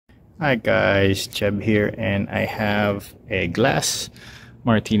Hi guys, Jeb here, and I have a glass,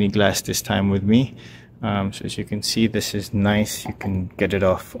 Martini Glass this time with me. So as you can see, this is nice. You can get it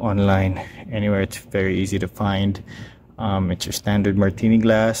off online anywhere. It's very easy to find. It's your standard Martini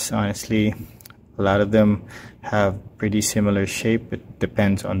glass. Honestly, a lot of them have pretty similar shape. It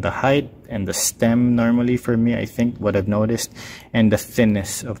depends on the height and the stem normally for me, I think, what I've noticed, and the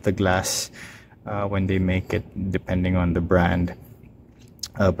thinness of the glass when they make it, depending on the brand.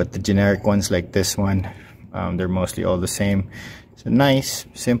 But the generic ones like this one, they're mostly all the same. So nice,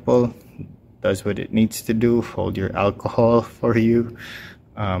 simple, does what it needs to do, hold your alcohol for you.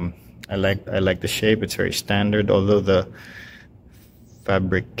 I like the shape. It's very standard, although the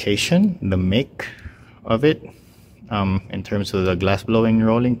fabrication, the make of it, in terms of the glass blowing and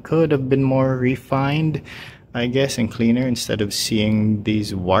rolling, could have been more refined, I guess, and cleaner, instead of seeing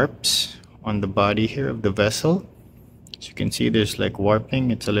these warps on the body here of the vessel. As you can see, there's like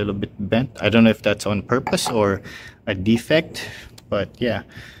warping. It's a little bit bent. I don't know if that's on purpose or a defect, but yeah,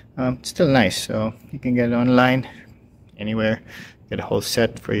 it's still nice. So you can get it online, anywhere, get a whole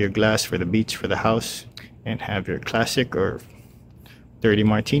set for your glass, for the beach, for the house, and have your classic or dirty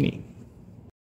martini.